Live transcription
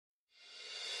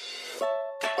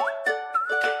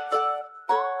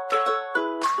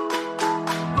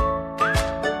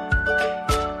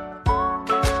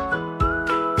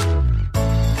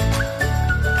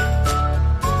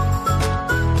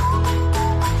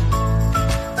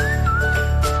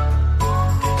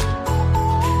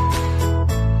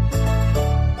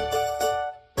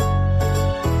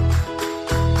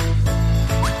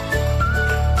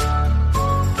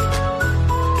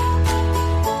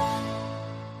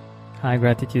Hi,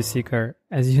 Gratitude Seeker.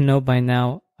 As you know by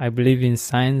now, I believe in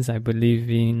signs, I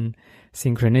believe in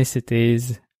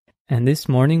synchronicities. And this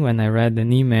morning, when I read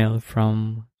an email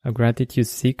from a Gratitude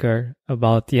Seeker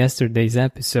about yesterday's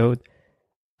episode,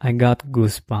 I got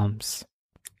goosebumps.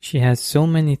 She has so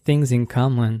many things in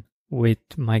common with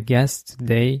my guest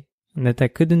today that I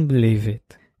couldn't believe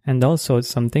it. And also,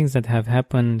 some things that have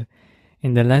happened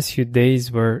in the last few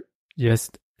days were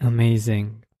just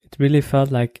amazing. It really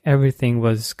felt like everything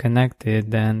was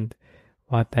connected, and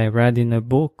what I read in a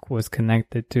book was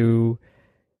connected to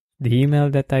the email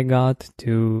that I got,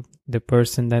 to the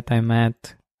person that I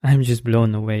met. I'm just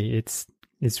blown away. It's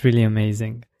really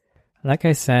amazing. Like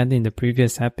I said in the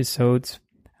previous episodes,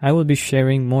 I will be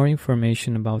sharing more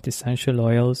information about essential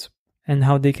oils and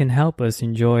how they can help us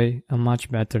enjoy a much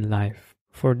better life.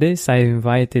 For this, I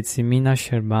invited Simina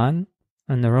Serban,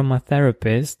 an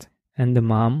aromatherapist and a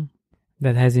mom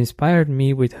that has inspired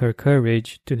me with her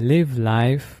courage to live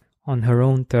life on her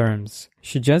own terms.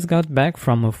 She just got back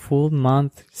from a full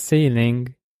month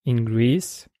sailing in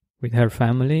Greece with her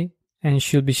family, and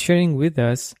she'll be sharing with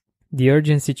us the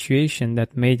urgent situation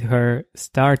that made her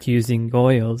start using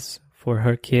oils for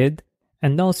her kid,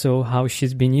 and also how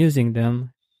she's been using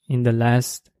them in the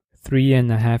last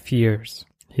 3.5 years.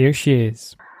 Here she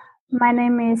is. My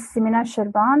name is Simina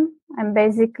Serban. I'm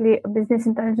basically a business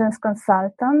intelligence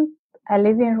consultant. I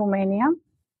live in Romania.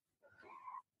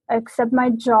 Except my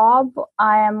job,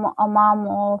 I am a mom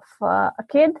of a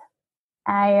kid.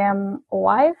 I am a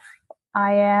wife.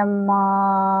 I am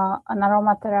an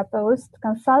aromatherapist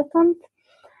consultant.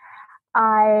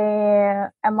 I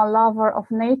am a lover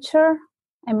of nature.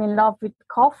 I'm in love with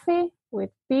coffee, with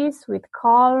peace, with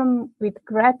calm, with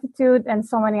gratitude, and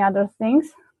so many other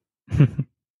things.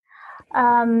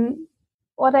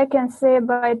 What I can say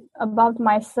about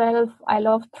myself, I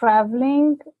love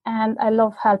traveling and I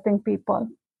love helping people.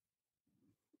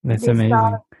 That's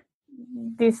amazing.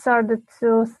 These are the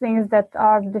two things that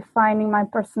are defining my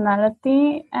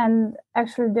personality, and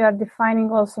actually they are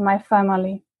defining also my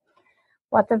family.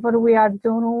 Whatever we are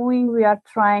doing, we are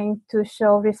trying to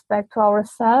show respect to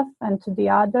ourselves and to the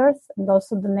others and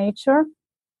also the nature.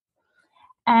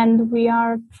 And we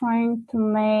are trying to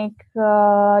make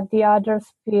the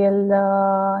others feel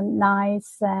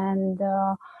nice and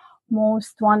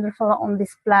most wonderful on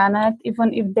this planet,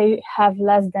 even if they have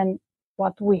less than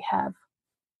what we have.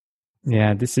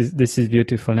 Yeah, this is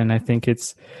beautiful, and I think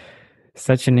it's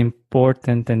such an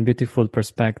important and beautiful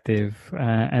perspective.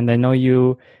 And I know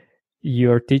you're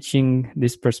teaching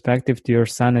this perspective to your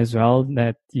son as well,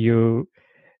 that you're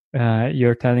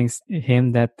telling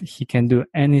him that he can do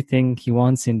anything he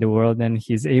wants in the world, and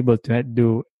he's able to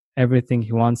do everything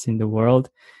he wants in the world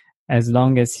as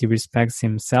long as he respects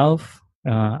himself,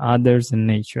 others, and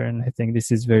nature. And I think this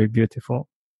is very beautiful.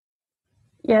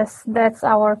 Yes, that's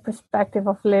our perspective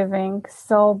of living.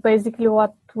 So basically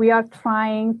what we are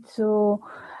trying to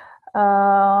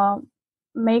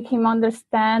make him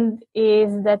understand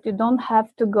is that you don't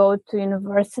have to go to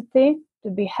university to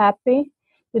be happy.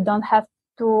 You don't have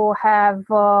to have,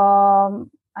 a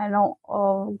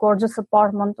gorgeous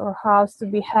apartment or house to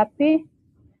be happy.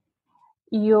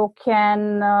 You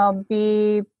can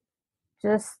be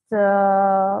just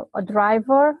a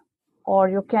driver, or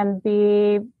you can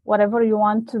be whatever you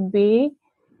want to be.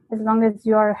 As long as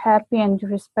you are happy and you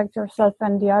respect yourself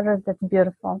and the others, that's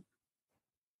beautiful.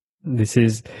 This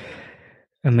is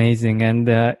amazing. And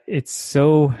it's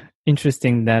so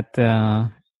interesting that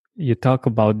you talk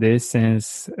about this,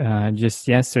 since just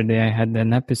yesterday I had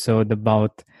an episode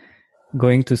about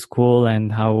going to school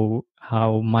and how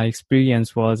my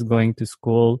experience was going to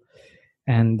school,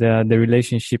 and the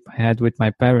relationship I had with my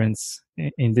parents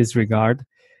in this regard.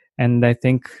 And I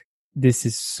think this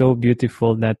is so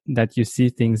beautiful that you see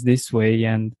things this way,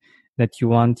 and that you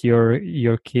want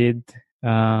your kid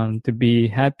to be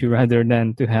happy rather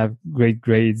than to have great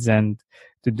grades and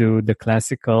to do the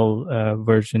classical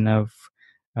version of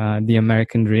the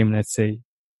American dream, let's say.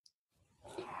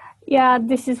 Yeah,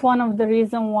 this is one of the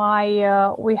reasons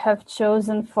why we have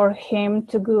chosen for him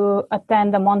to go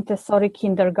attend a Montessori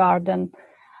kindergarten.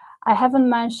 I haven't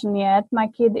mentioned yet, my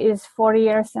kid is 4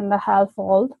 years and a half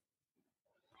old.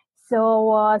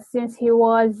 So since he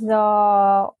was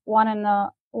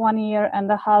 1 year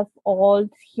and a half old,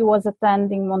 he was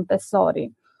attending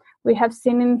Montessori. We have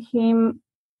seen in him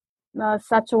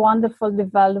such a wonderful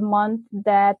development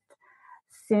that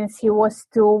since he was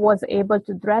 2, was able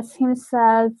to dress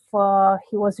himself,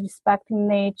 he was respecting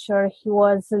nature, he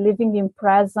was living in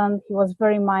present, he was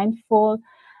very mindful.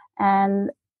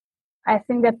 And I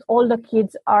think that all the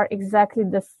kids are exactly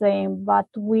the same, but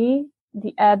we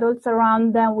the adults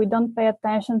around them. We don't pay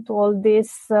attention to all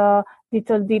these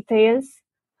little details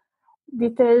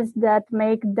that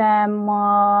make them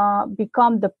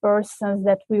become the persons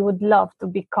that we would love to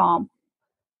become.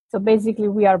 So basically,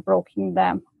 we are breaking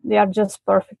them. They are just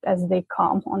perfect as they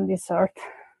come on this earth.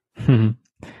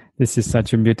 This is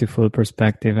such a beautiful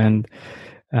perspective, and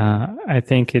I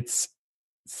think it's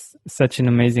such an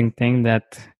amazing thing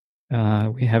that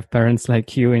we have parents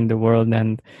like you in the world,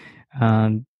 and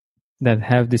that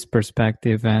have this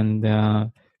perspective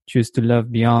and choose to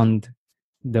love beyond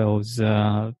those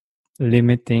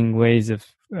limiting ways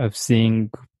of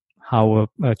seeing how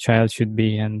a child should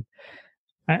be. And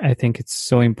I think it's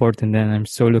so important, and I'm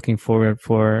so looking forward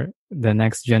for the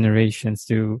next generations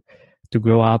to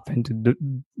grow up and to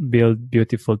build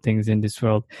beautiful things in this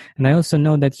world. And I also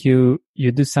know that you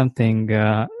do something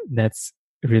that's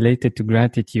related to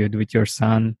gratitude with your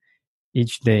son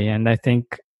each day, and I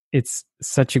think it's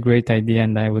such a great idea,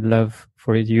 and I would love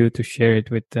for you to share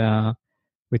it with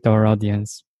our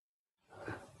audience.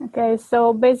 Okay,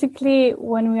 so basically,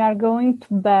 when we are going to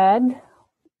bed,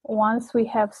 once we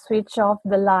have switched off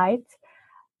the light,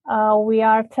 we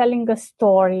are telling a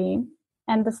story,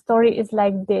 and the story is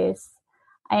like this: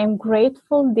 I am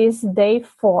grateful this day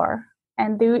for,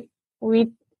 and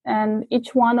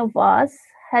each one of us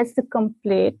has to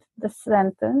complete the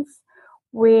sentence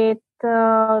with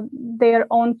their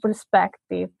own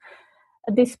perspective.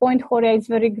 At this point, Horia is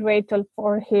very grateful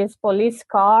for his police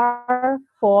car,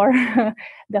 for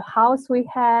the house we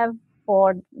have,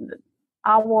 for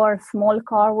our small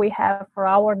car we have, for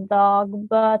our dog.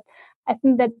 But I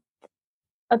think that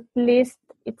at least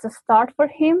it's a start for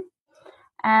him.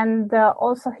 And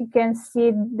also he can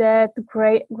see that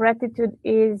gratitude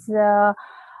is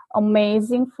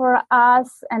amazing for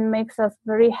us and makes us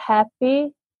very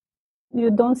happy. You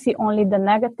don't see only the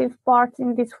negative parts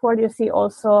in this world, you see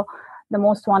also the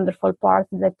most wonderful part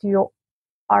that you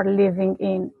are living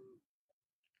in.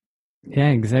 Yeah,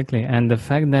 exactly. And the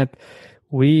fact that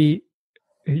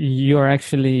you're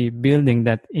actually building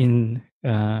that in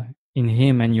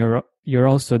him, and you're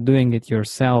also doing it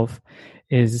yourself,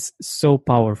 is so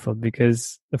powerful,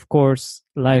 because of course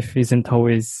life isn't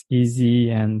always easy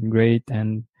and great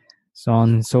and so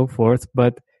on and so forth,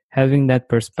 but having that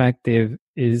perspective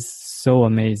is so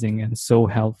amazing and so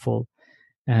helpful.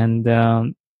 And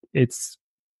it's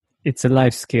a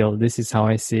life skill. This is how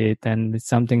I see it, and it's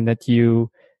something that you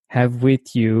have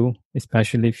with you,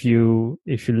 especially if you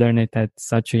learn it at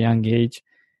such a young age,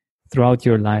 throughout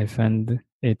your life. And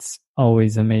it's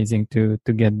always amazing to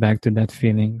get back to that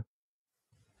feeling.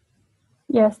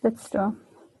 Yes, that's true.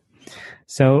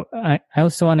 So I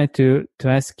also wanted to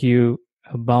ask you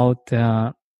about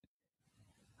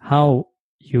how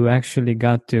you actually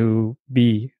got to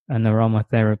be an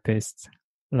aromatherapist.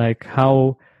 Like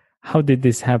how did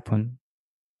this happen?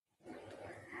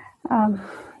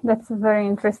 That's a very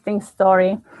interesting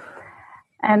story.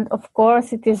 And of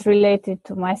course, it is related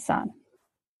to my son.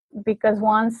 Because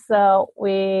once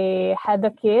we had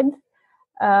a kid,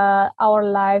 our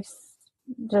lives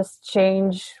just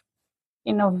changed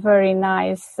in a very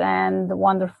nice and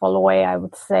wonderful way, I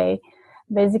would say.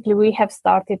 Basically, we have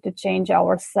started to change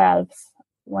ourselves.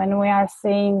 When we are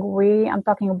saying we, I'm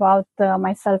talking about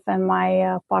myself and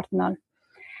my partner.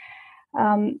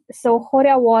 So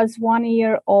Horia was 1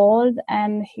 year old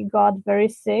and he got very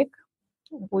sick.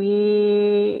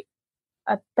 We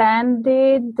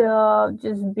attended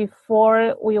just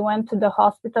before we went to the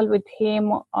hospital with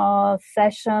him a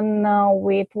session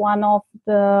with one of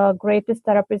the greatest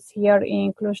therapists here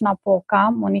in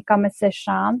Cluj-Napoca, Monica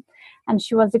Meseșan, and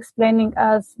she was explaining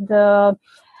us the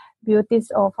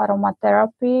beauties of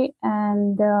aromatherapy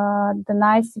and the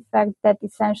nice effect that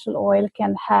essential oil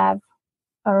can have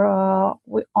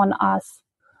on us.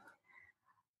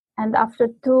 And after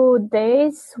 2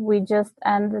 days, we just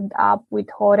ended up with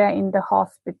Horia in the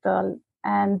hospital.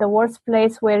 And the worst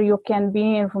place where you can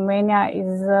be in Romania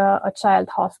is a child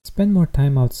hospital. Spend more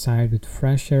time outside with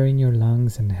fresh air in your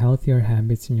lungs and healthier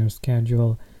habits in your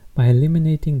schedule by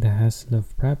eliminating the hassle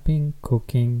of prepping,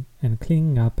 cooking, and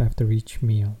cleaning up after each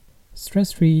meal.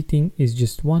 Stress-free eating is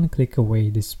just one click away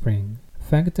this spring.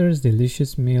 Factor's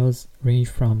delicious meals range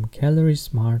from Calorie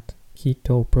Smart,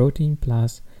 Keto, Protein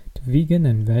Plus, to vegan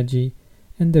and veggie,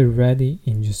 and they're ready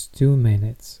in just 2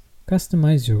 minutes.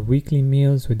 Customize your weekly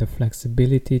meals with the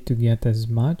flexibility to get as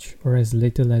much or as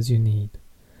little as you need.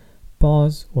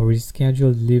 Pause or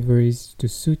reschedule deliveries to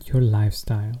suit your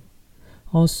lifestyle.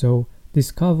 Also,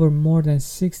 discover more than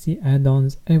 60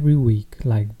 add-ons every week,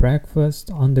 like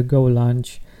breakfast, on-the-go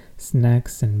lunch,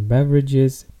 snacks and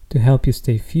beverages to help you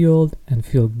stay fueled and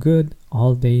feel good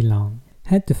all day long.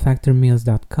 Head to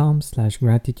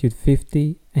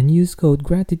factormeals.com/gratitude50 and use code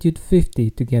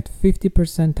gratitude50 to get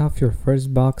 50% off your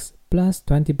first box plus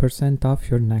 20% off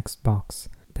your next box.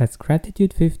 That's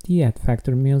gratitude50 at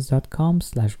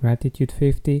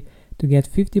factormeals.com/gratitude50 to get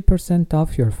 50%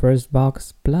 off your first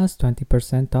box plus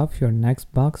 20% off your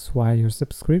next box while your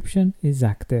subscription is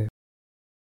active.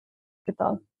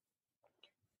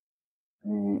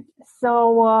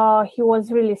 So he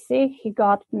was really sick. He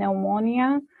got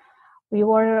pneumonia. We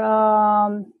were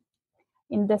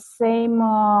in the same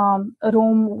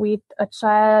room with a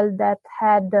child that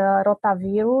had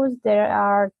rotavirus. There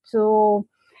are two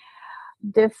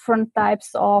different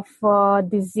types of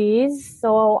disease.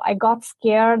 So I got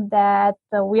scared that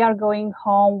we are going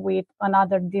home with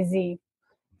another disease.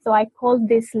 So I called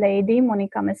this lady,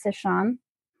 Monica Meseshan,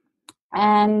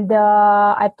 and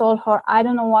I told her, I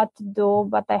don't know what to do,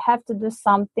 but I have to do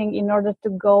something in order to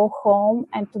go home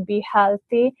and to be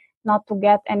healthy, not to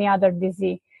get any other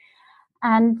disease.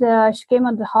 And she came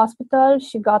at the hospital.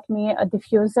 She got me a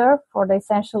diffuser for the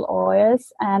essential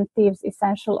oils and Thieves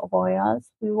essential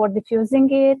oils. We were diffusing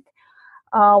it.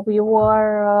 We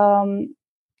were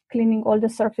cleaning all the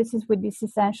surfaces with this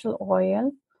essential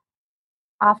oil.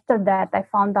 After that, I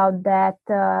found out that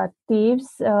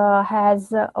Thieves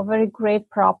has a very great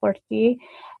property,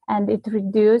 and it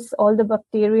reduces all the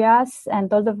bacteria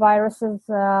and all the viruses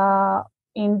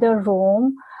in the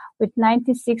room with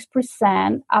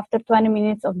 96% after 20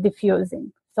 minutes of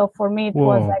diffusing. So for me, it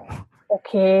was like,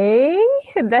 okay,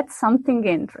 that's something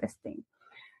interesting.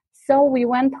 So we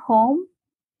went home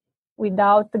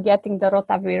without getting the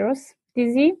rotavirus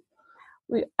disease.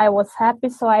 I was happy,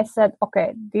 so I said,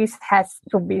 okay, this has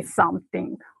to be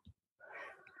something.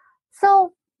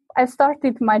 So I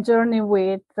started my journey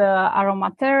with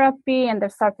aromatherapy, and I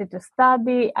started to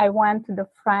study. I went to the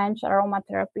French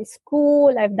aromatherapy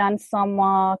school. I've done some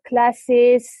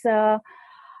classes,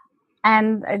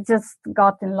 and I just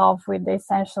got in love with the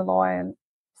essential oil.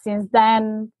 Since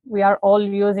then, we are all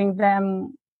using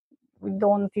them. We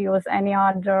don't use any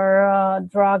other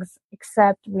drugs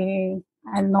except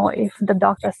I don't know if the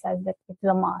doctor says that it's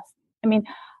a must. I mean,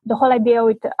 the whole idea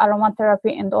with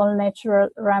aromatherapy and all natural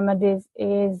remedies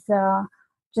is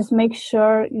just make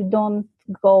sure you don't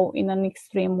go in an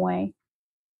extreme way.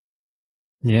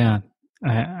 Yeah,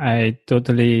 I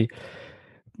totally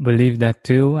believe that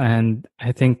too, and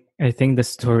I think the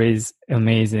story is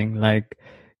amazing. Like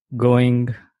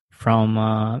going from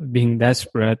being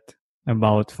desperate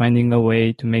about finding a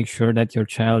way to make sure that your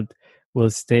child will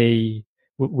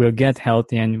get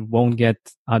healthy and won't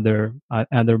get other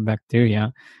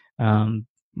bacteria.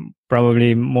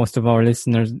 Probably most of our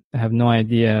listeners have no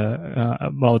idea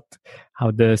about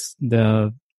how the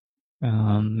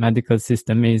medical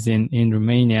system is in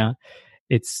Romania.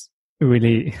 It's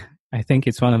really, I think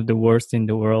it's one of the worst in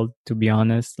the world, to be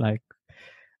honest. Like,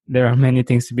 there are many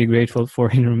things to be grateful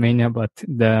for in Romania, but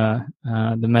the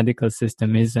medical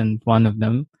system isn't one of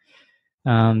them.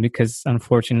 Because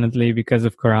unfortunately, because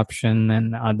of corruption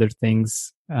and other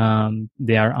things,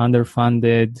 they are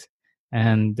underfunded,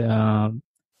 and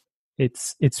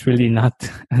it's really not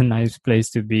a nice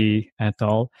place to be at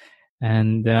all.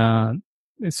 And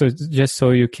so just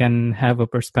so you can have a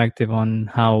perspective on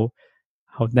how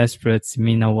desperate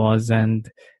Simina was, and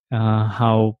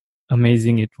how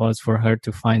amazing it was for her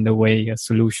to find a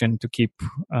solution to keep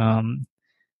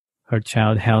her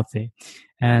child healthy.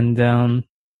 And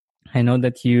I know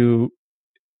that you've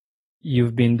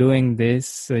been doing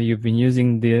this. You've been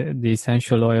using the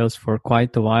essential oils for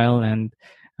quite a while, and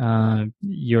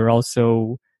you're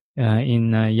also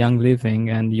in Young Living,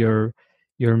 and you're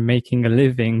making a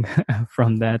living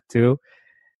from that too.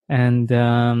 And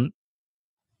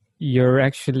you're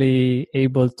actually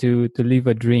able to live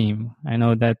a dream. I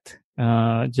know that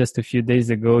just a few days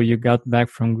ago you got back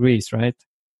from Greece, right?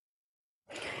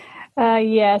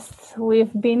 Yes,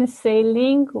 we've been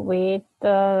sailing with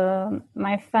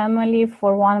my family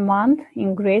for 1 month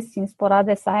in Greece, in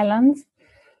Sporades Islands.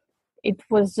 It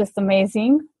was just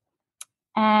amazing.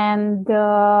 And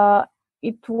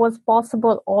it was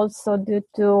possible also due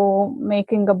to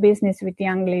making a business with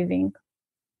Young Living,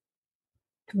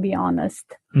 to be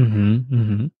honest. Mm-hmm,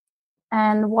 mm-hmm.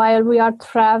 And while we are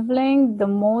traveling, the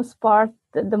most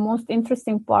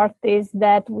interesting part is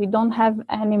that we don't have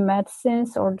any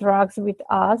medicines or drugs with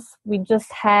us. We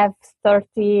just have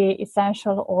 30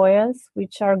 essential oils,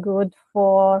 which are good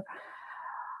for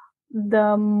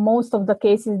the most of the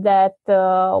cases that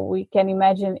we can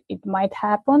imagine it might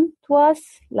happen to us.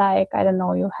 Like, I don't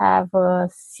know, you have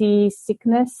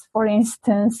seasickness, for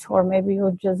instance, or maybe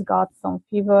you just got some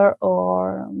fever,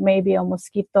 or maybe a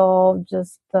mosquito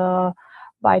just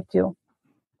bite you.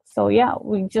 So yeah,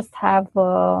 we just have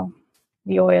the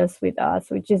oils with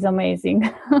us, which is amazing.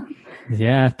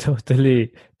 Yeah,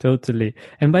 totally, totally.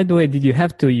 And by the way, did you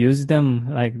have to use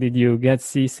them? Like, did you get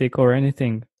seasick or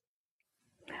anything?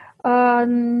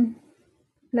 um,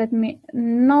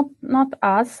 not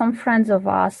us. Some friends of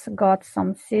us got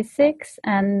some C6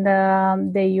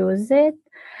 and they use it.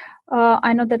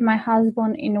 I know that my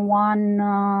husband in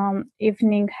one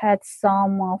evening had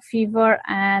some fever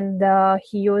and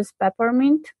he used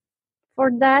peppermint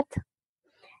for that.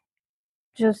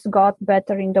 Just got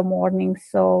better in the morning,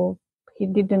 so he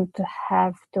didn't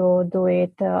have to do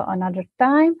it another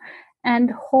time.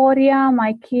 And Horia,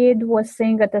 my kid, was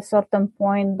saying at a certain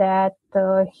point that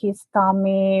his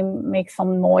tummy makes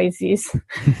some noises.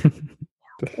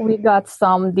 We got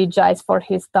some DJs for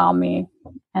his tummy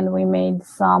and we made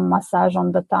some massage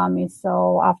on the tummy.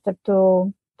 So after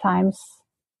 2 times,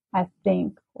 I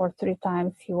think, or 3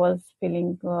 times, he was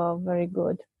feeling very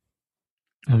good.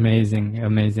 Amazing,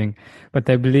 amazing. But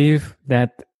I believe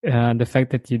that the fact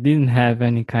that you didn't have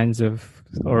any kinds of,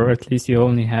 or at least you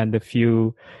only had a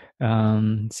few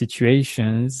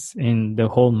situations in the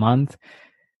whole month,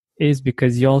 is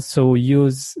because you also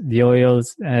use the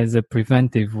oils as a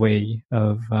preventive way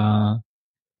of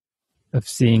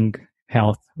seeing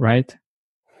health, right?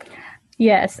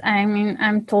 Yes, I mean,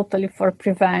 I'm totally for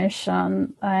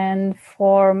prevention. And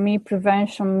for me,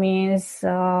 prevention means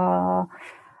high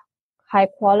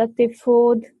quality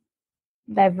food,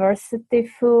 diversity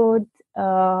food,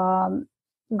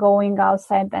 going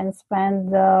outside and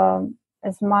spend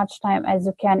as much time as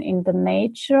you can in the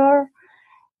nature,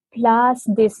 plus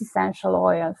these essential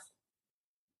oils.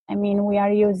 I mean, we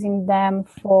are using them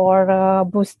for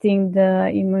boosting the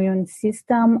immune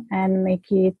system and make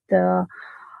it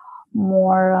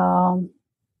more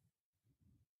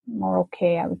more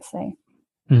okay, I would say.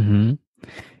 Mm-hmm.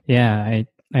 Yeah,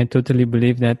 I totally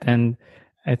believe that, and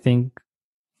I think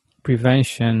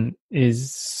prevention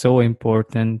is so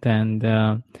important, and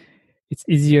it's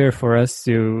easier for us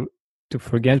to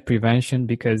forget prevention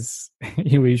because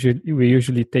we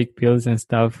usually take pills and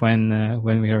stuff when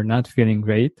we are not feeling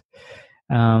great.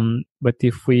 But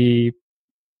if we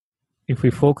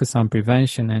focus on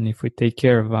prevention and if we take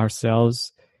care of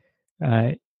ourselves,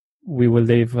 uh, we will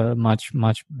live a much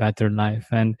better life.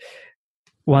 And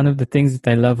one of the things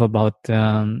that I love about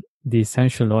the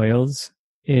essential oils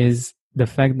is the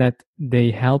fact that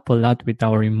they help a lot with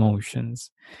our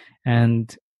emotions.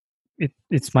 And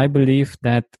it's my belief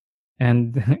that,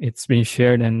 and it's been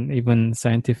shared and even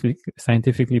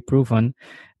scientifically proven,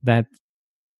 that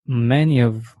many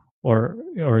of, or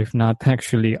if not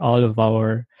actually all of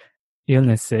our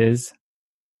illnesses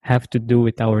have to do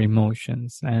with our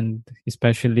emotions, and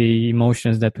especially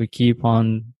emotions that we keep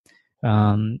on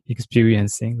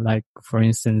experiencing, like for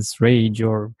instance rage,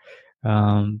 or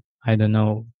I don't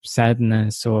know,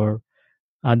 sadness, or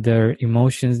other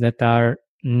emotions that are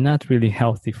not really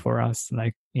healthy for us.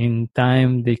 Like in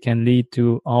time they can lead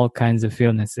to all kinds of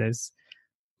illnesses.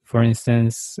 For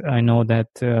instance, I know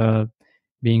that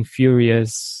being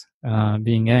furious,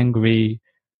 being angry,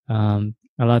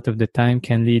 a lot of the time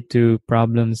can lead to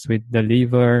problems with the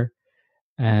liver,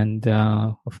 and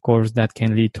of course that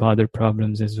can lead to other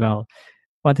problems as well.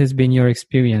 What has been your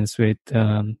experience with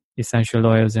essential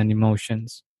oils and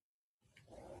emotions?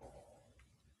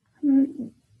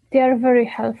 They are very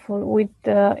helpful with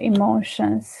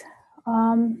emotions.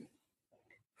 Um,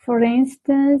 for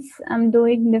instance, I'm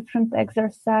doing different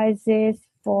exercises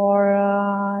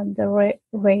for the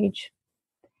rage.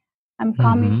 I'm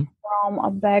coming from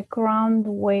a background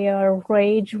where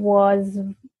rage was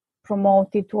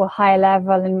promoted to a high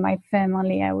level in my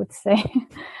family, I would say.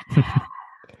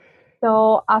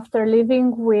 So after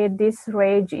living with this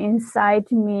rage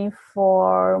inside me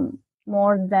for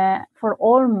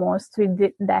almost 3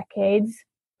 decades,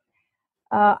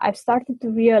 I've started to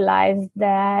realize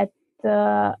that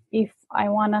if I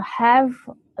want to have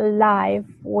a life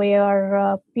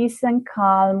where peace and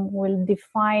calm will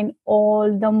define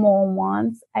all the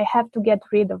moments, I have to get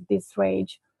rid of this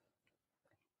rage.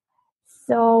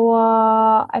 So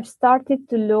I've started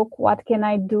to look, what can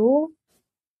I do?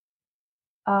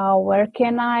 Where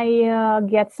can I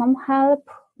get some help?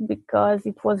 Because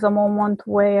it was a moment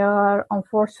where,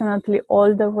 unfortunately,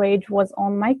 all the rage was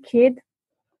on my kid.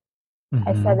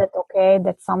 I said that, okay,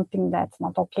 that's something that's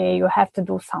not okay. You have to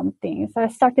do something. So I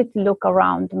started to look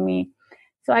around me.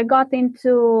 So I got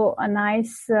into a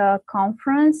nice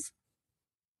conference,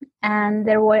 and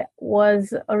there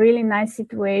was a really nice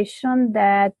situation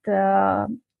that a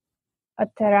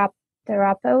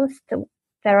therapist,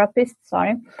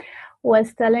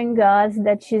 was telling us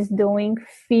that she's doing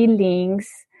feelings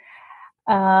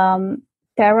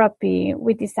therapy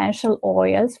with essential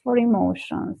oils for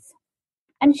emotions.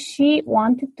 And she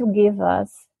wanted to give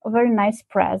us a very nice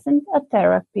present, a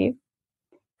therapy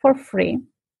for free,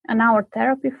 an hour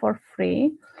therapy for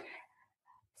free.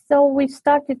 So we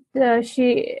started,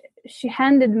 she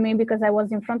handed me, because I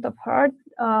was in front of her,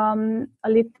 a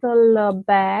little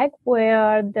bag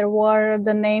where there were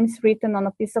the names written on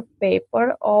a piece of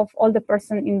paper of all the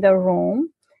person in the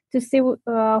room to see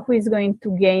who is going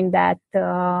to gain that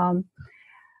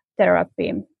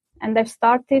therapy. And I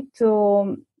started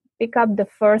to pick up the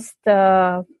first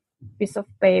piece of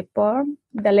paper.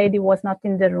 The lady was not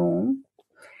in the room.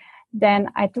 Then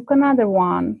I took another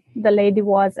one. The lady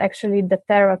was actually the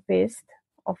therapist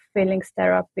of feelings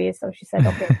therapy. So she said,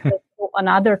 okay, let's do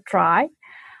another try.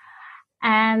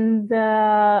 And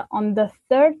on the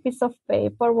third piece of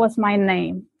paper was my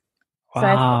name. Wow. So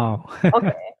I thought,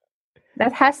 okay,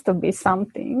 that has to be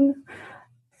something.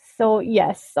 So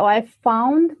yes, so I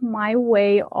found my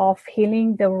way of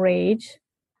healing the rage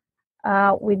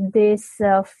with this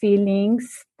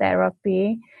feelings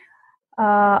therapy.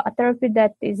 A therapy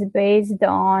that is based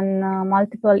on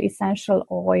multiple essential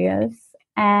oils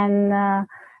and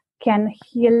can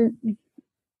heal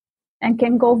and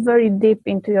can go very deep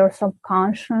into your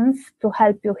subconscious to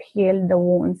help you heal the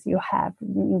wounds you have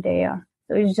in there.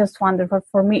 So it's just wonderful.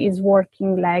 For me, it's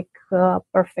working like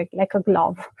perfect, like a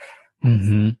glove.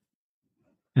 Mm-hmm.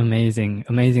 Amazing.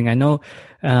 I know,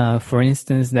 for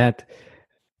instance, that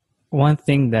one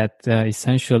thing that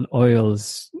essential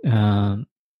oils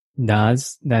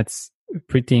does that's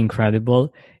pretty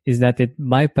incredible is that it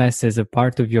bypasses a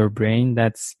part of your brain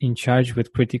that's in charge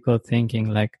with critical thinking.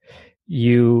 Like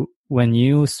when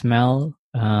you smell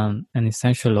an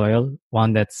essential oil,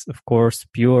 one that's of course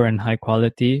pure and high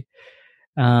quality,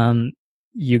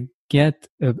 you get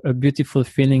a beautiful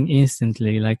feeling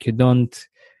instantly. Like you don't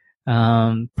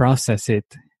process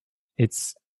it.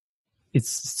 It's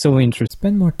so interesting.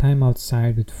 Spend more time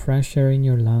outside with fresh air in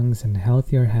your lungs and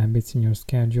healthier habits in your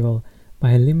schedule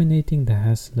by eliminating the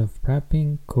hassle of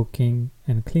prepping, cooking,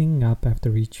 and cleaning up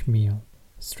after each meal.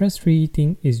 Stress-free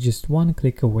eating is just one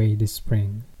click away this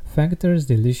spring. Factor's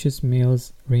delicious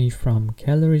meals range from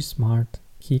Calorie Smart,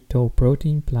 Keto,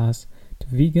 Protein Plus to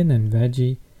vegan and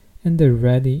veggie, and they're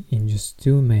ready in just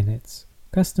 2 minutes.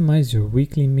 Customize your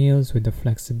weekly meals with the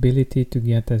flexibility to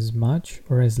get as much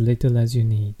or as little as you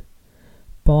need.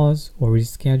 Pause or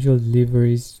reschedule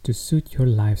deliveries to suit your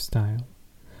lifestyle.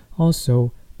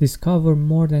 Also, discover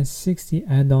more than 60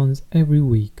 add-ons every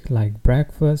week, like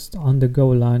breakfast, on-the-go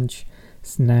lunch,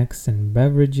 snacks, and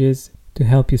beverages to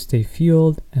help you stay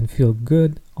fueled and feel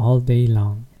good all day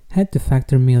long. Head to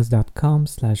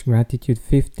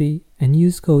factormeals.com/gratitude50 and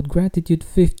use code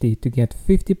gratitude50 to get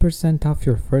 50% off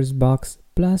your first box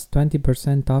plus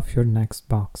 20% off your next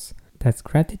box. That's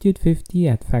gratitude50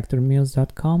 at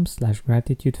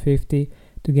factormeals.com/gratitude50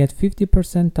 to get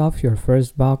 50% off your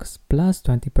first box plus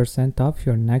 20% off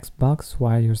your next box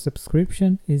while your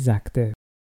subscription is active.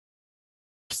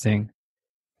 Interesting.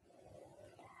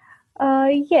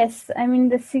 Yes, I mean,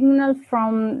 the signal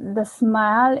from the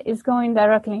smell is going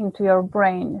directly into your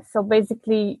brain. So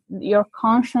basically, your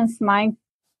conscious mind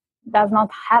does not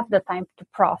have the time to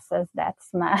process that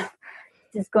smell.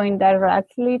 It's going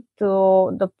directly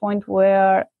to the point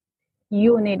where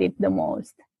you need it the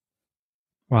most.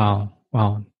 Wow.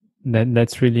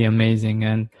 That's really amazing,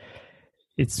 and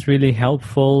it's really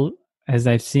helpful, as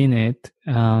I've seen it,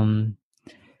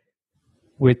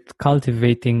 with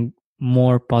cultivating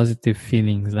more positive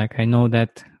feelings. Like I know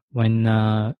that when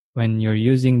you're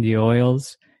using the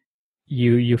oils,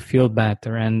 you feel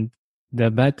better, and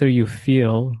the better you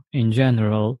feel in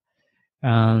general,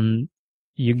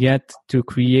 you get to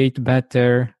create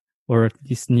better, or at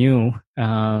least new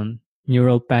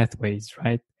neural pathways,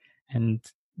 right? And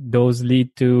those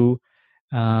lead to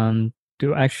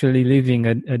actually living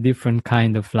a different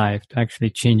kind of life, to actually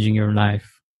changing your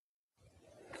life.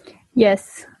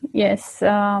 Yes.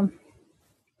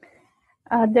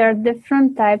 There are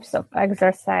different types of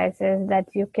exercises that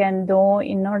you can do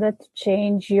in order to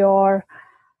change your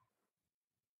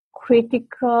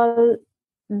critical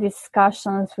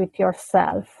discussions with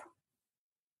yourself.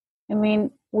 I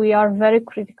mean, we are very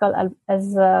critical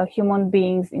as human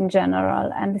beings in general,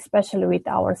 and especially with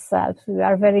ourselves. We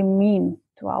are very mean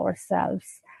to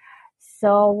ourselves.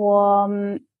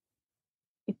 So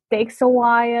it takes a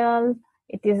while.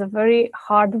 It is a very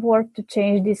hard work to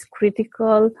change these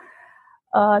critical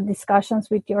discussions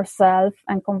with yourself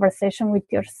and conversation with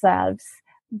yourselves.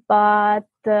 But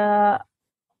the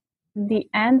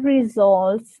end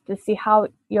results, to see how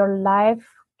your life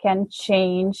can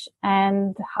change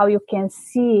and how you can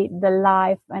see the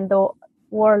life and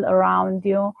world around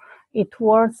you. It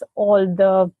worth all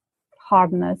the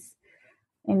hardness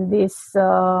in this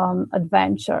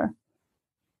adventure.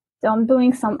 So I'm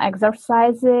doing some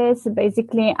exercises.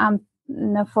 Basically,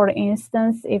 for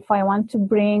instance, if I want to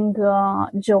bring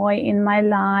joy in my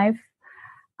life,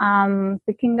 I'm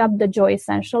picking up the joy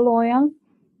essential oil.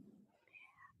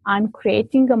 I'm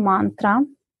creating a mantra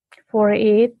for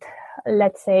it.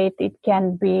 Let's say it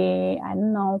can be, I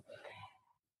don't know,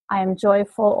 I am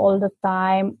joyful all the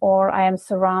time, or I am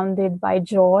surrounded by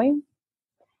joy.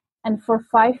 And for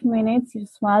 5 minutes, you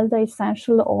smell the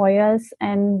essential oils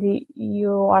and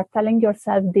you are telling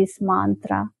yourself this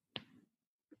mantra.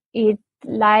 It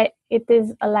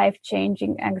is a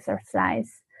life-changing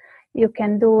exercise. You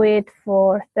can do it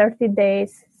for 30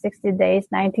 days, 60 days,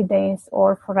 90 days,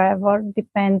 or forever.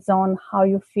 Depends on how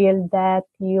you feel that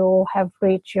you have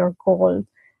reached your goal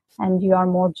and you are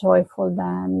more joyful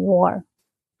than you were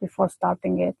before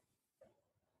starting it.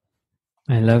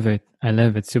 I love it. I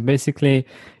love it. So basically,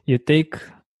 you take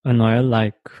an oil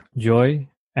like joy,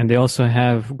 and they also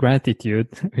have gratitude,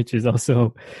 which is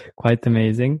also quite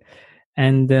amazing.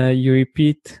 And you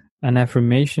repeat an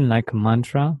affirmation like a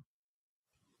mantra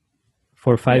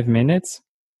for 5 minutes.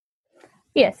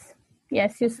 Yes,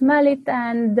 you smell it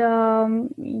and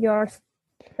you're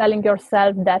telling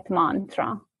yourself that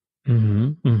mantra.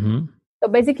 Mm-hmm. Mm-hmm. So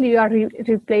basically, you are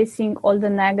replacing all the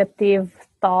negative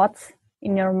thoughts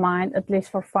in your mind, at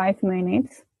least for 5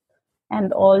 minutes,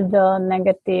 and all the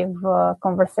negative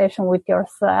conversation with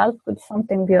yourself with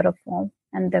something beautiful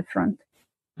and different.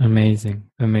 Amazing,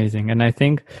 amazing. And I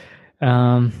think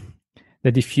the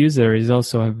diffuser is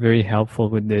also very helpful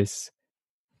with this,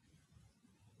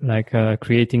 like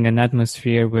creating an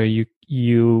atmosphere where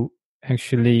you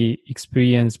actually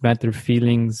experience better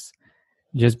feelings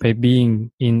just by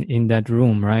being in that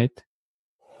room, right?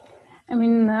 I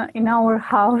mean, in our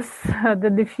house, the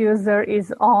diffuser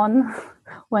is on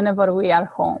whenever we are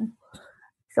home.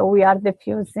 So we are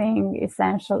diffusing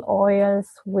essential oils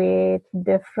with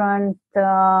different,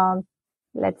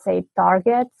 let's say,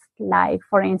 targets. Like,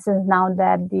 for instance, now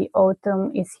that the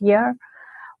autumn is here,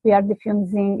 we are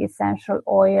diffusing essential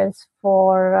oils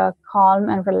for calm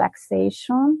and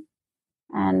relaxation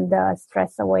and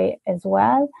stress away as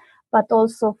well, but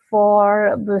also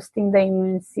for boosting the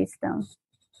immune system.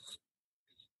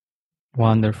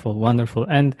 Wonderful, wonderful.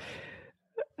 And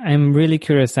I'm really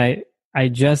curious. I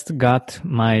just got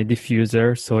my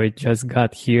diffuser, so it just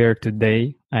got here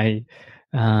today. I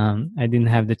didn't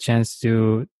have the chance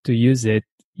to use it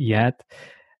yet.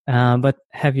 But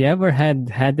have you ever had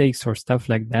headaches or stuff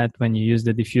like that when you use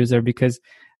the diffuser? Because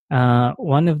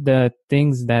one of the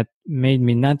things that made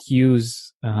me not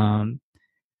use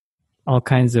all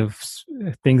kinds of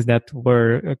things that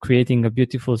were creating a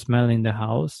beautiful smell in the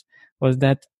house was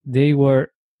that they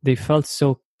felt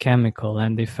so chemical,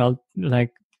 and they felt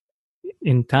like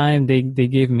in time they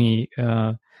gave me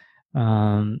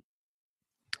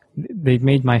they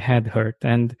made my head hurt,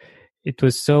 and it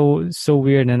was so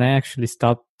weird, and I actually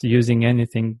stopped using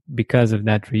anything because of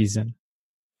that reason.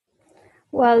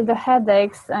 Well, the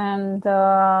headaches and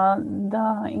the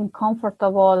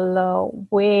uncomfortable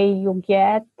way you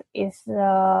get is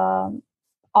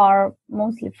are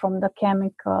mostly from the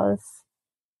chemicals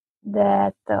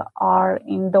that are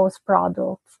in those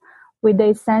products. With the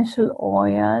essential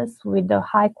oils, with the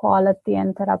high quality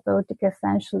and therapeutic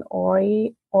essential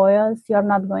oils, you're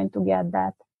not going to get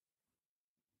that.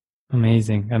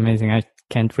 Amazing, amazing. I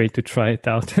can't wait to try it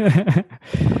out.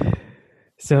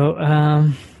 So,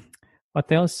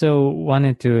 what I also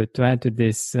wanted to add to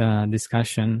this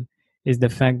discussion is the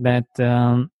fact that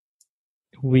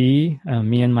me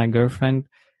and my girlfriend,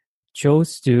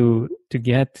 chose to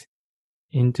get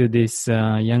into this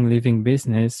young living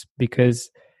business because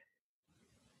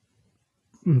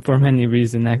for many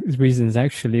reasons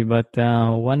actually, but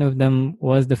one of them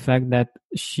was the fact that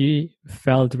she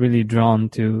felt really drawn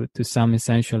to some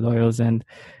essential oils, and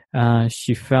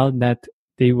she felt that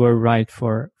they were right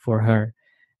for her.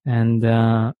 And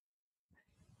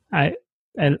I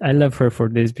love her for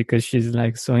this, because she's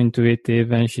like so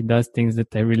intuitive, and she does things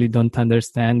that I really don't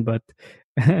understand, but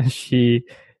she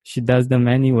does them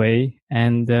anyway.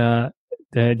 And the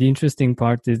interesting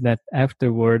part is that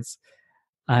afterwards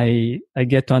I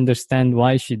get to understand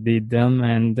why she did them,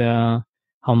 and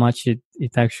how much it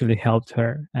actually helped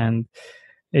her. And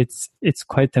it's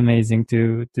quite amazing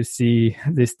to see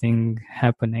this thing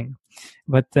happening.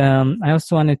 But I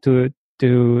also wanted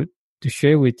to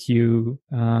share with you,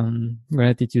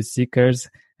 gratitude seekers,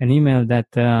 an email that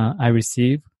I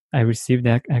received.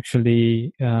 That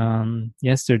actually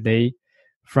yesterday,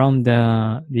 from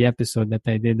the episode that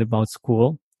I did about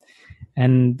school.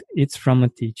 and it's from a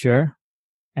teacher.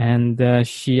 And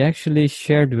she actually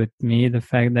shared with me the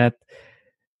fact that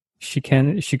she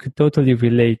could totally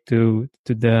relate to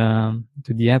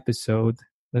the episode,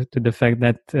 to the fact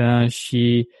that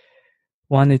she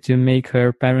wanted to make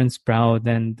her parents proud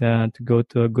and to go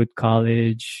to a good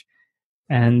college.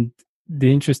 And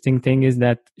the interesting thing is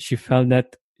that she felt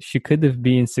that she could have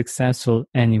been successful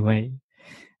anyway.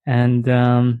 And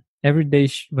every day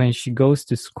when she goes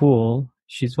to school,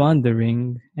 she's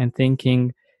wondering and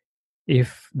thinking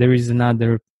if there is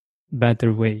another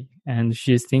better way. And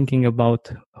she's thinking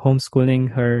about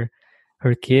homeschooling her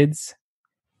kids.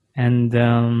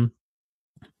 And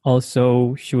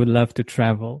also, she would love to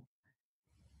travel.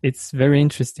 It's very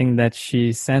interesting that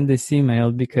she sent this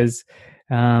email because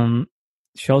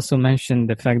she also mentioned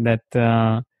the fact that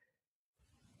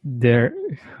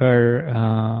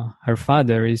her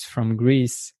father is from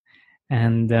Greece,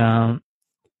 and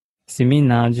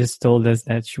Simina just told us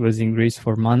that she was in Greece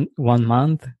for 1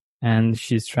 month, and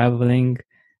she's traveling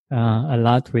a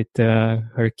lot with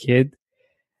her kid.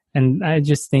 And I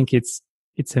just think it's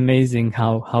amazing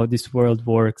how this world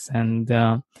works, and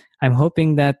I'm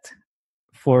hoping that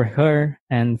for her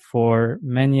and for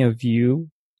many of you,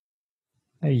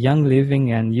 young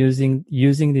living and using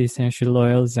the essential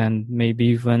oils and maybe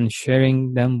even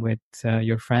sharing them with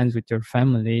your friends, with your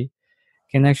family,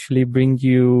 can actually bring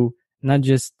you not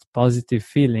just positive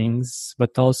feelings,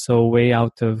 but also a way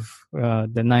out of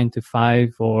the 9 to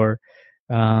 5 or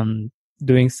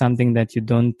doing something that you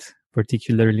don't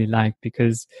particularly like.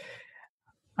 Because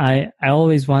I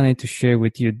always wanted to share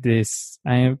with you this.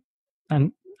 I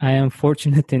am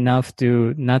fortunate enough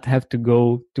to not have to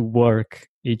go to work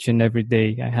each and every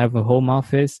day. I have a home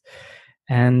office,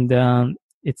 and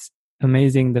it's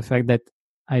amazing the fact that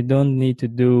I don't need to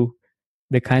do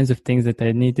the kinds of things that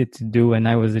I needed to do when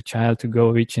I was a child, to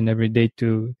go each and every day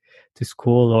to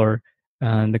school, or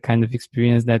the kind of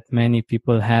experience that many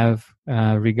people have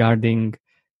regarding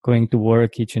going to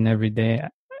work each and every day.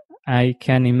 I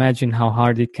can imagine how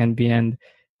hard it can be, and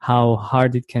how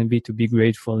hard it can be to be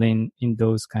grateful in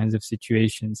those kinds of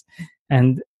situations.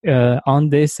 And on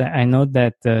this, I know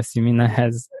that Simina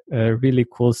has a really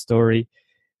cool story,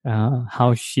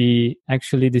 how she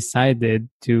actually decided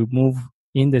to move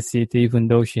in the city, even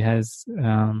though she has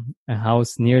a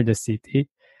house near the city,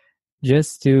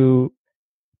 just to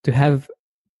have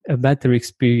a better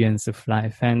experience of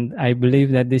life. And I believe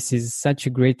that this is such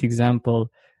a great example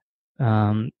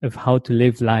of how to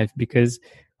live life, because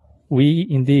we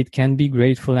indeed can be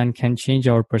grateful and can change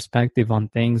our perspective on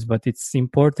things, but it's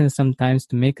important sometimes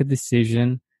to make a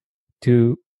decision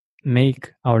to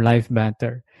make our life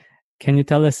better. Can you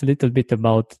tell us a little bit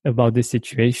about this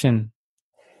situation?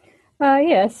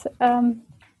 Yes.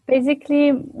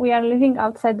 Basically, we are living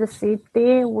outside the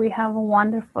city. We have a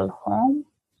wonderful home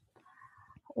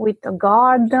with a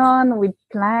garden, with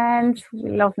plants.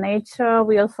 We love nature.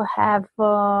 We also have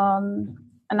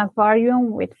an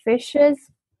aquarium with fishes.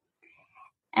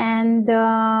 And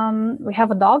we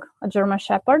have a dog, a German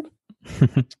Shepherd.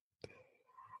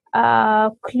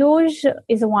 Cluj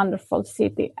is a wonderful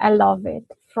city. I love it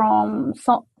from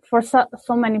so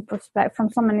many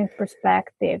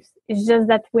perspectives. It's just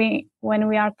that when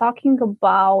we are talking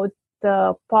about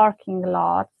the parking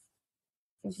lots,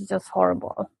 it's just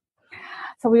horrible.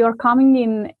 So we are coming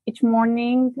in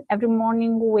every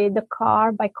morning with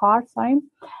by car,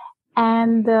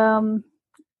 and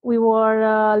we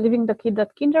were leaving the kid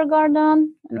at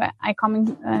kindergarten,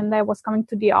 and I was coming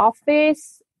to the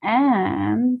office,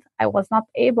 and I was not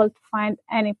able to find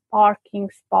any parking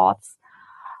spots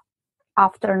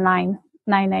after 9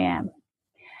 a.m.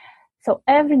 So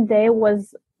every day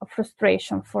was a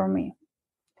frustration for me.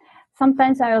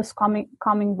 Sometimes I was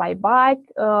coming by bike.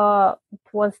 It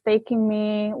was taking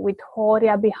me with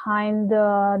Horia behind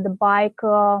the bike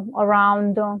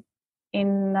around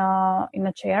in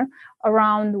a chair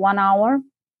around 1 hour.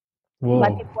 Whoa.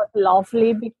 But it was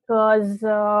lovely because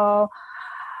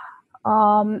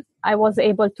I was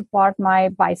able to park my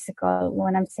bicycle.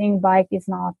 When I'm saying bike, it's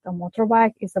not a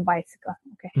motorbike, it's a bicycle.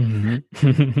 Okay.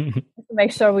 Mm-hmm. To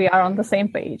make sure we are on the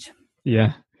same page.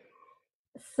 Yeah.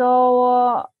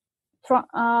 So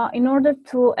in order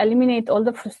to eliminate all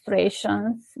the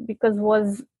frustrations, because it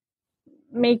was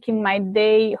making my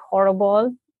day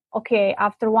horrible. Okay,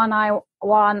 after 1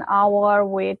 hour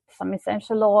with some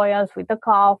essential oils, with the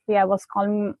coffee, I was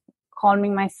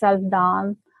calming myself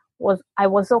down. I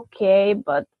was okay,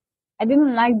 but I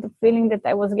didn't like the feeling that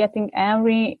I was getting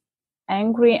angry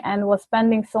and was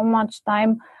spending so much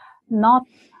time not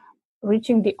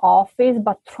reaching the office,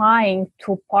 but trying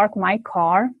to park my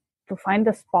car to find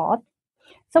a spot.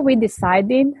 So we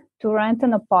decided to rent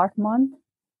an apartment,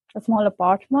 a small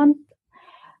apartment,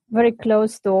 very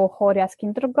close to Horia's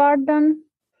kindergarten.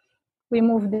 We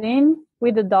moved in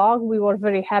with the dog. We were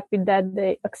very happy that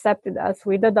they accepted us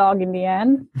with the dog in the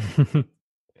end.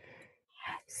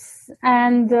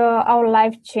 And our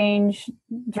life changed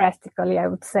drastically, I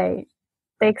would say.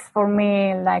 Takes for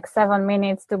me like 7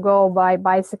 minutes to go by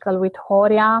bicycle with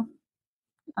Horia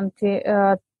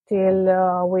until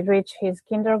till we reach his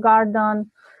kindergarten,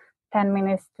 10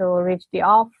 minutes to reach the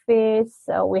office.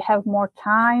 We have more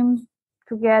time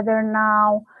together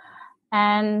now,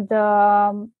 and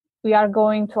we are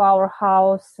going to our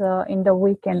house in the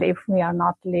weekend if we are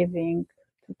not leaving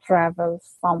to travel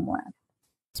somewhere.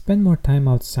 Spend more time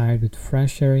outside with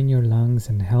fresh air in your lungs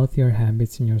and healthier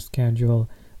habits in your schedule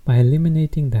by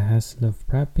eliminating the hassle of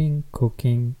prepping,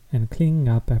 cooking, and cleaning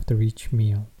up after each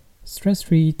meal.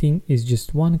 Stress-free eating is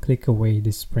just one click away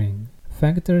this spring.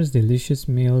 Factor's delicious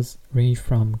meals range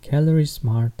from Calorie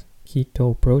Smart,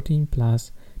 Keto, Protein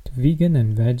Plus to vegan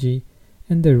and veggie,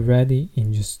 and they're ready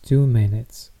in just 2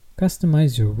 minutes.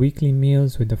 Customize your weekly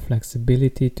meals with the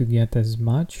flexibility to get as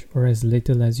much or as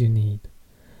little as you need.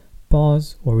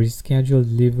 Pause or reschedule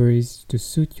deliveries to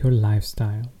suit your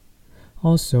lifestyle.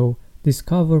 Also,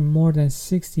 discover more than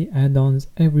 60 add-ons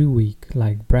every week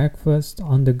like breakfast,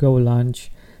 on-the-go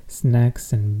lunch,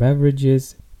 snacks and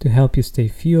beverages to help you stay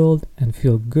fueled and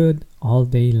feel good all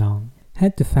day long.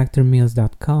 Head to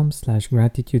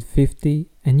factormeals.com/gratitude50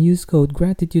 and use code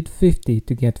gratitude50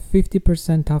 to get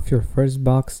 50% off your first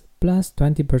box plus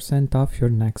 20% off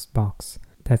your next box.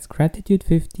 That's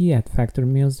gratitude50 at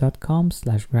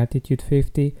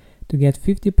factormeals.com/gratitude50 to get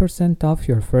 50% off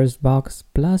your first box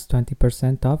plus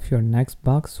 20% off your next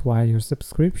box while your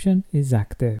subscription is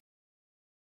active.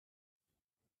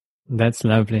 That's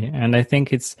lovely. And I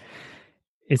think it's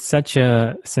such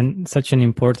an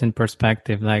important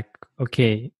perspective. Like,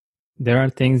 okay, there are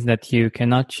things that you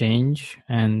cannot change,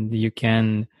 and you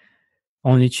can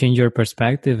only change your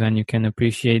perspective and you can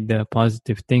appreciate the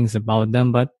positive things about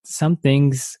them, but some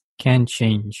things can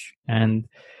change. And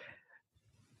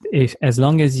as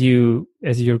long as you're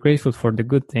grateful for the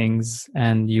good things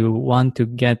and you want to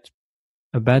get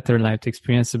a better life, to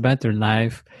experience a better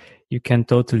life, you can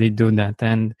totally do that.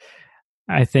 And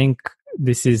I think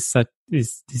this is a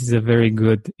very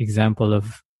good example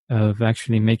of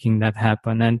actually making that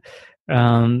happen. And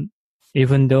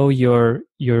even though you're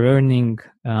earning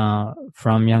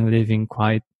from Young Living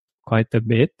quite a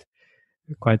bit,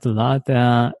 quite a lot,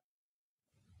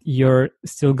 you're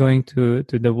still going to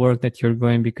the work that you're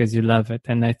going because you love it.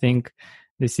 And I think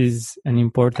this is an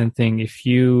important thing. If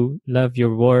you love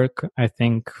your work, I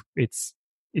think it's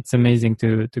amazing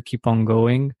to keep on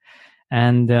going.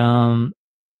 And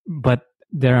but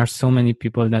there are so many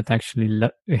people that actually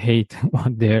hate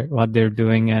what they're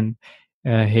doing and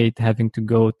hate having to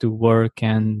go to work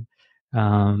and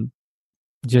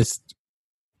just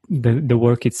the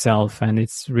work itself. And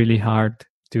it's really hard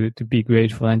to be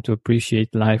grateful and to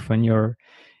appreciate life when you're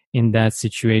in that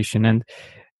situation. And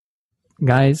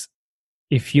guys,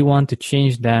 if you want to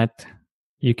change that,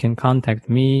 you can contact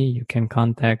me, you can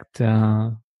contact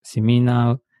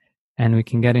Simina, and we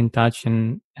can get in touch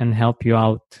and help you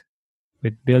out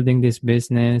with building this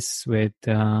business, with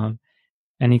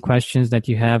any questions that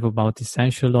you have about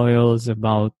essential oils,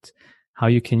 about how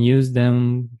you can use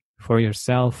them for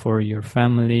yourself, for your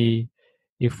family.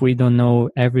 If we don't know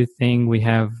everything, we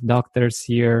have doctors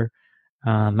here,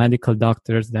 medical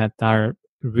doctors that are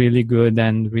really good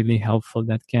and really helpful,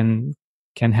 that can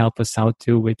help us out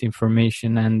too with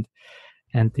information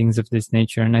and things of this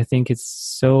nature. And I think it's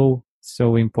so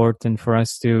important for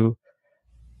us to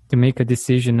make a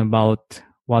decision about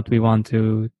what we want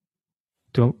to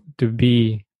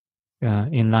be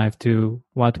in life, to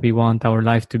what we want our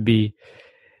life to be.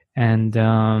 And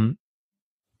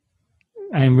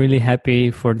I'm really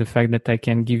happy for the fact that I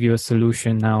can give you a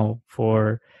solution now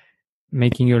for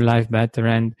making your life better.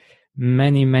 And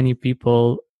many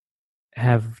people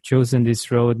have chosen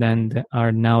this road and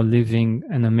are now living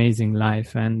an amazing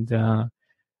life. And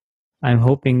I'm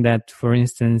hoping that, for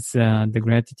instance, the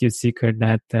gratitude seeker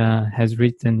that has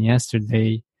written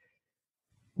yesterday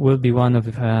will be one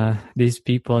of these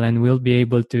people and will be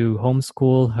able to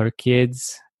homeschool her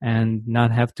kids and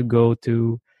not have to go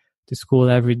to school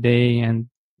every day, and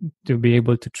to be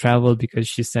able to travel, because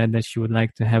she said that she would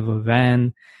like to have a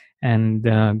van and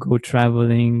go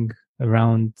traveling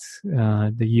around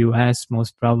the US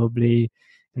most probably,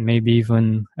 and maybe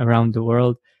even around the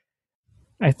world.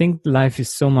 I think life is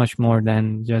so much more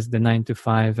than just the 9 to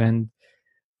 5, and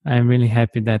I'm really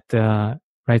happy that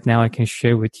right now I can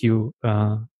share with you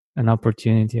an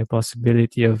opportunity, a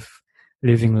possibility of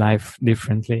living life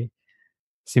differently.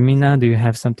 Simina, do you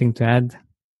have something to add?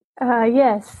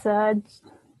 Yes,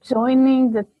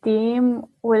 joining the team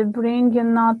will bring you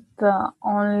not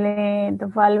only the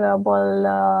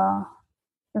valuable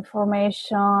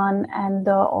information and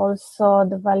also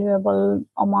the valuable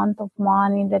amount of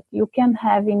money that you can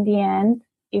have in the end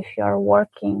if you're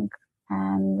working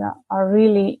and are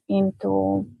really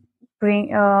into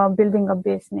building a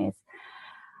business.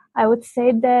 I would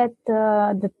say that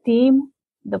the team,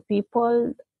 the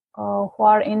people who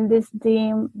are in this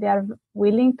team, they are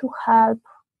willing to help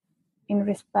in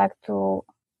respect to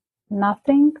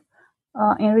nothing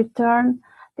in return.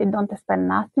 They don't expect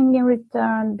nothing in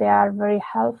return. They are very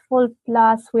helpful.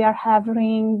 Plus, we are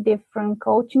having different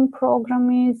coaching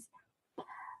programs.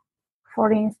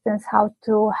 For instance, how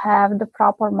to have the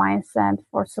proper mindset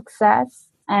for success.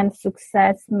 And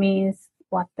success means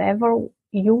whatever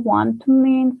you want to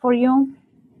mean for you.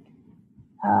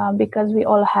 Because we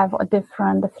all have a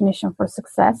different definition for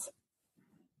success.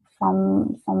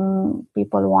 Some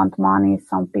people want money,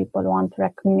 some people want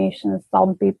recognition,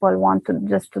 some people want to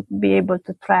just to be able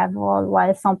to travel,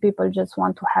 while some people just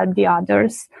want to help the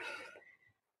others.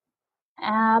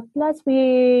 Plus,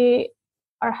 we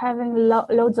are having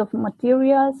loads of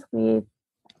materials which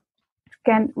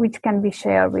can be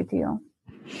shared with you.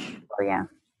 So yeah.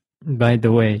 By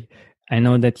the way, I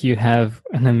know that you have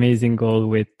an amazing goal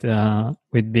with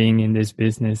being in this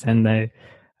business, and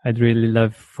I'd really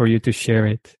love for you to share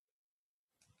it.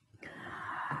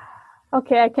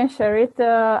 Okay, I can share it.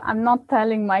 I'm not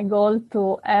telling my goal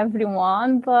to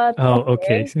everyone, but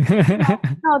okay.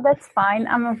 no, that's fine.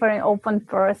 I'm a very open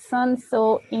person.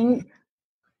 So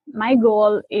my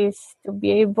goal is to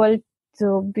be able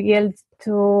to build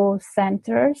 2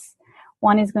 centers.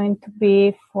 One is going to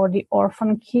be for the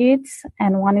orphan kids,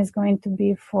 and one is going to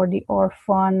be for the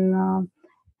orphan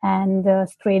and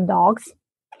stray dogs.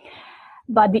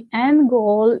 But the end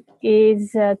goal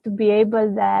is to be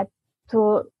able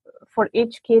for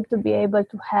each kid to be able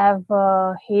to have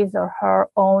his or her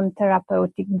own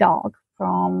therapeutic dog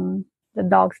from the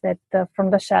dogs that from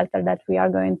the shelter that we are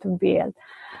going to build.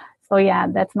 So yeah,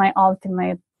 that's my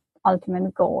ultimate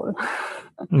goal.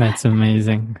 That's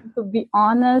amazing. To be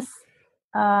honest,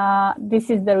 this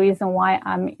is the reason why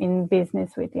I'm in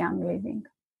business with Young Living.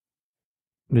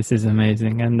 This is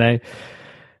amazing, and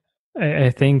I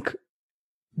think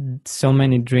so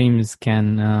many dreams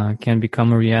can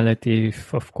become a reality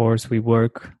if, of course, we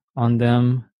work on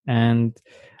them. And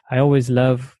I always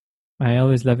love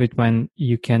it when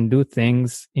you can do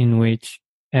things in which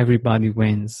everybody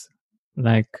wins.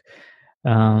 Like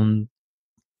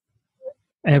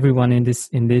everyone in this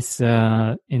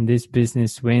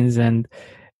business wins, and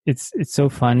it's so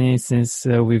funny since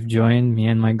we've joined, me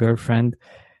and my girlfriend.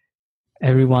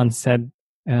 Everyone said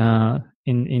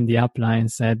in the upline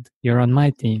said, "You're on my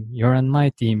team. You're on my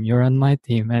team. You're on my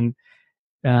team," and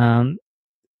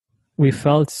we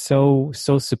felt so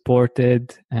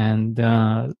supported, and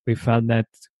we felt that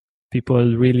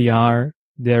people really are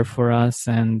there for us,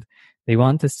 and they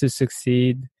want us to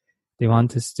succeed. They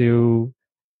want us to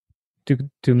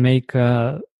make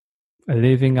a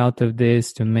living out of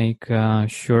this, to make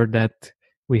sure that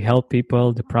we help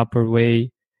people the proper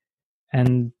way,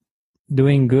 and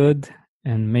doing good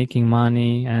and making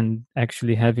money and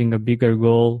actually having a bigger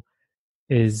goal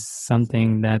is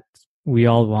something that we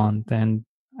all want. And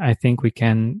I think we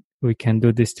can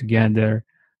do this together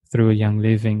through Young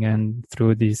Living and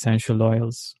through the essential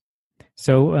oils.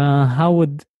 So how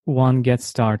would one get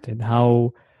started?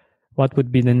 What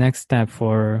would be the next step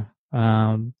for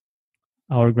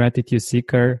our gratitude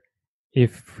seeker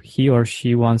if he or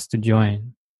she wants to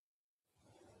join?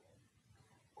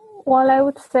 Well, I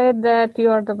would say that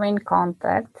you are the main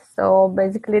contact. So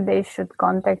basically they should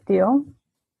contact you,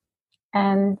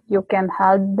 and you can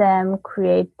help them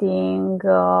creating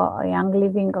a Young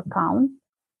Living account.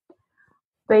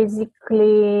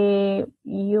 Basically,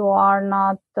 you are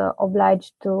not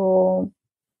obliged to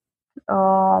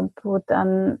put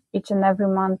each and every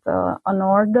month an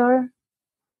order.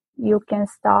 You can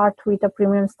start with a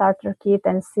premium starter kit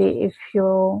and see if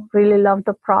you really love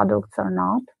the products or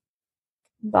not.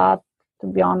 But to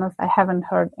be honest, I haven't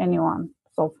heard anyone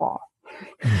so far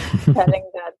telling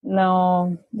that,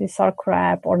 no, these are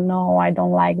crap, or no, I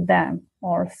don't like them,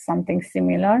 or something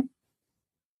similar.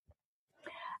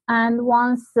 And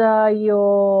once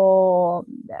you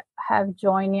have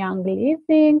joined Young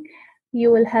Living,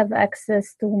 you will have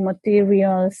access to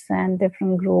materials and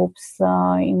different groups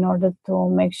in order to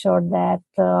make sure that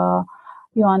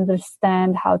you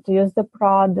understand how to use the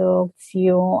products,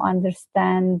 you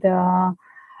understand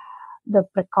the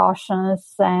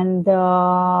precautions and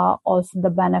also the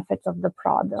benefits of the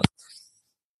product.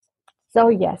 So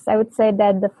yes, I would say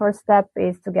that the first step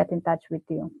is to get in touch with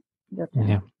you.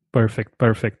 Yeah,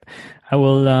 perfect. I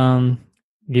will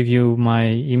give you my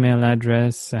email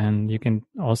address, and you can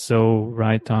also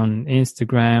write on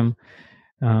Instagram.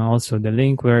 Also, the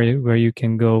link where you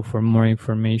can go for more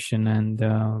information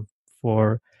and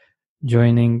for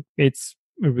joining. It's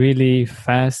really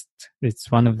fast. It's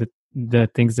one of the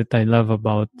things that I love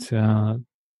about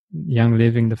Young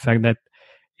Living, the fact that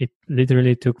it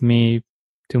literally took me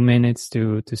 2 minutes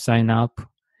to sign up,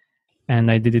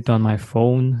 and I did it on my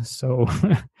phone. So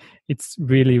it's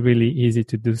really, really easy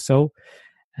to do so.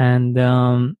 And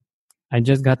I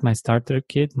just got my starter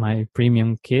kit, my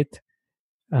premium kit.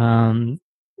 And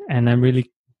I'm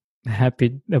really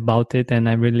happy about it. And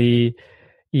I'm really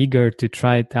eager to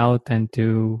try it out and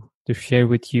to share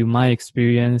with you my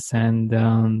experience.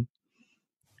 And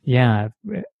yeah,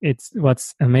 it's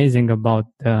what's amazing about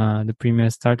the premium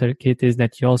starter kit is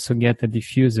that you also get a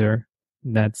diffuser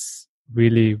that's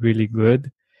really, really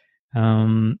good.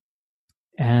 And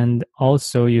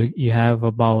also you have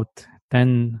about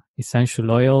 10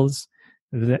 essential oils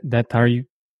that are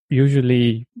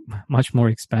usually much more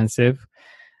expensive.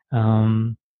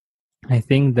 I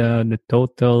think the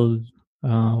total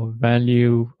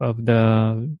value of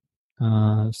the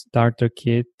starter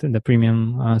kit, the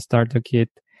premium starter kit,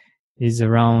 is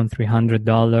around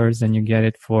 $300, and you get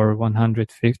it for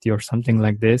 $150 or something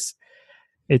like this.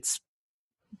 It's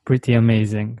pretty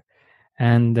amazing.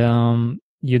 And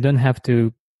you don't have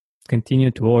to continue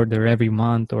to order every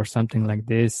month or something like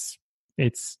this.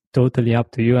 It's totally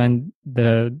up to you. And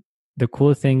the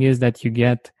cool thing is that you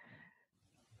get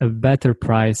a better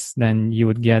price than you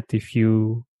would get if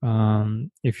you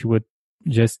would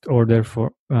just order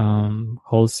for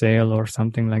wholesale or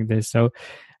something like this. So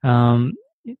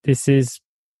this is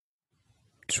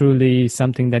truly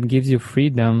something that gives you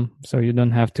freedom, so you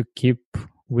don't have to keep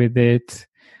with it.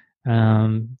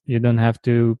 You don't have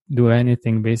to do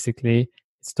anything, basically.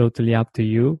 It's totally up to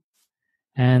you.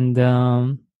 And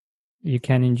you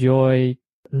can enjoy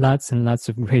lots and lots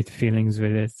of great feelings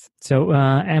with it. So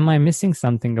am I missing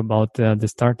something about the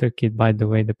starter kit, by the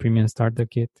way, the premium starter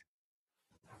kit?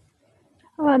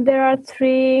 There are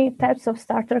 3 types of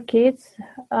starter kits.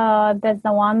 That's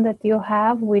the one that you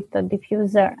have with the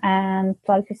diffuser and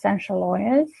 12 essential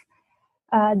oils.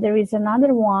 There is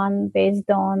another one based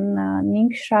on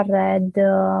Ningxia Red,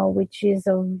 which is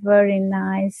a very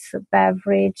nice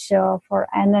beverage for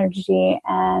energy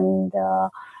and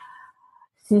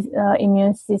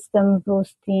immune system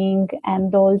boosting,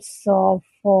 and also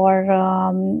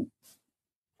for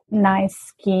nice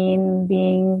skin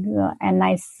being and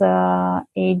nice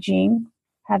aging,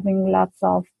 having lots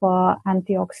of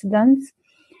antioxidants.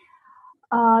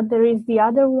 There is the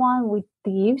other one with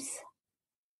thieves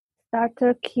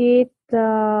starter kit,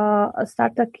 a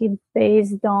starter kit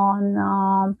based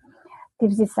on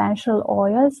these essential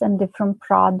oils and different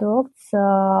products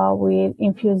we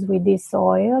infuse with this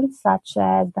oil, such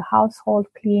as the household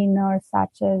cleaner,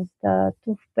 such as the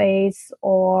toothpaste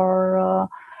or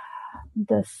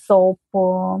the soap,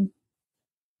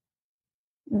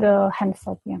 the hand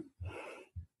soap.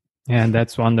 Yeah,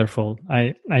 that's wonderful.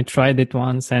 I tried it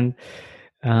once, and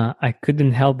I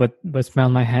couldn't help but smell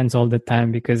my hands all the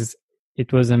time because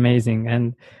it was amazing.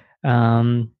 And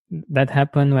that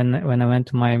happened when I went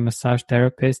to my massage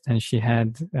therapist, and she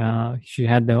had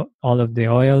all of the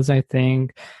oils, I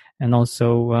think, and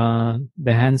also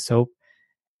the hand soap.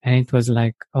 And it was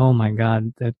like, oh my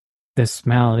God, the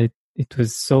smell, it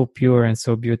was so pure and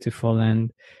so beautiful.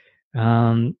 And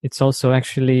it's also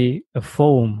actually a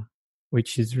foam,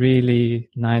 which is really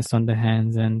nice on the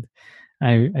hands, and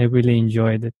I really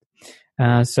enjoyed it.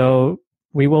 So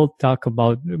we will talk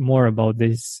more about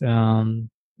this,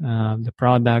 the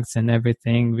products and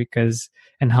everything,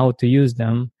 and how to use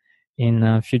them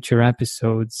in future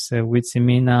episodes with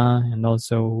Simina, and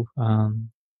also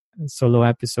solo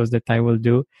episodes that I will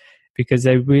do, because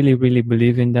I really, really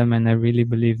believe in them, and I really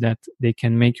believe that they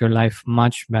can make your life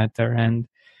much better. And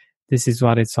this is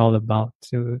what it's all about,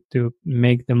 to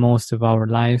make the most of our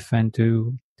life, and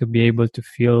to be able to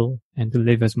feel and to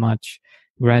live as much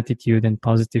gratitude and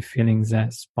positive feelings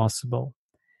as possible.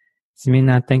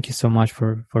 Simina, thank you so much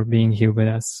for being here with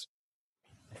us.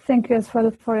 Thank you as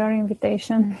well for your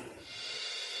invitation.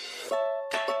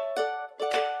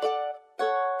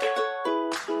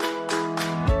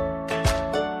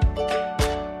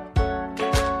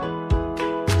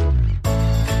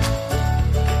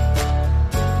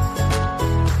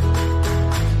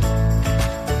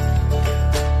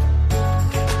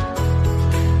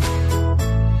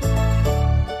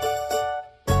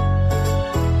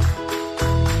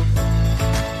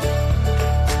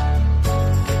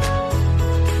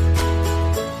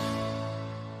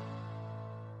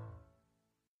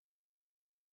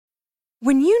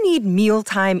 When you need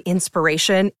mealtime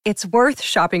inspiration, it's worth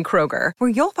shopping Kroger, where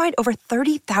you'll find over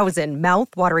 30,000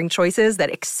 mouth-watering choices that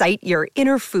excite your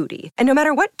inner foodie. And no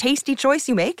matter what tasty choice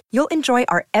you make, you'll enjoy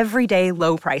our everyday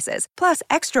low prices, plus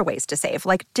extra ways to save,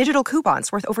 like digital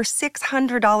coupons worth over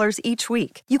 $600 each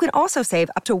week. You can also save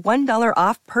up to $1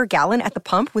 off per gallon at the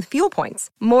pump with fuel points.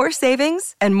 More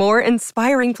savings and more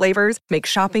inspiring flavors make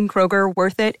shopping Kroger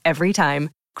worth it every time.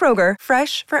 Kroger,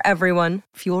 fresh for everyone.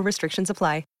 Fuel restrictions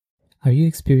apply. Are you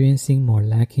experiencing more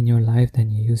lack in your life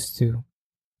than you used to?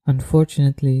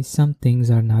 Unfortunately, some things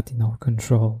are not in our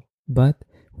control, but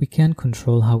we can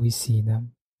control how we see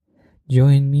them.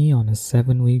 Join me on a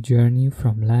 7-week journey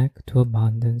from lack to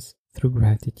abundance through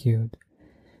gratitude.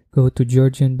 Go to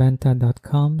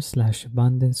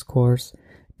georgianbenta.com/abundance course.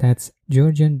 That's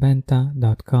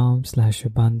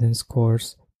georgianbenta.com/abundance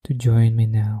course to join me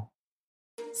now.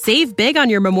 Save big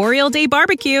on your Memorial Day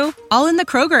barbecue, all in the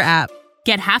Kroger app.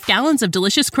 Get half gallons of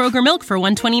delicious Kroger milk for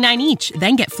 $1.29 each.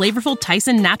 Then get flavorful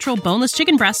Tyson natural boneless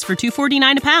chicken breasts for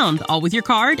 $2.49 a pound, all with your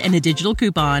card and a digital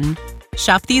coupon.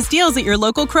 Shop these deals at your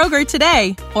local Kroger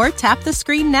today, or tap the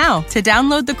screen now to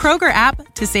download the Kroger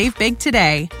app to save big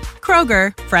today.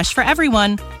 Kroger, fresh for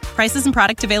everyone. Prices and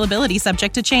product availability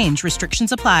subject to change.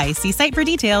 Restrictions apply. See site for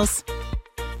details.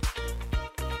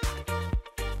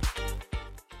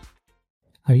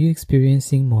 Are you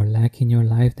experiencing more lack in your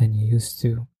life than you used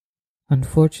to?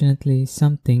 Unfortunately,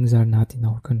 some things are not in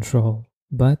our control,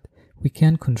 but we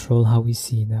can control how we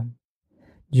see them.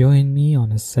 Join me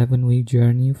on a 7-week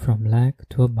journey from lack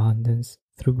to abundance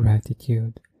through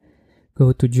gratitude.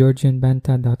 Go to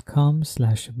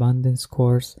georgianbenta.com/abundance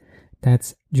course.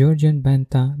 That's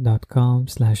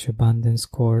georgianbenta.com/abundance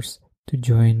course to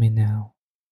join me now.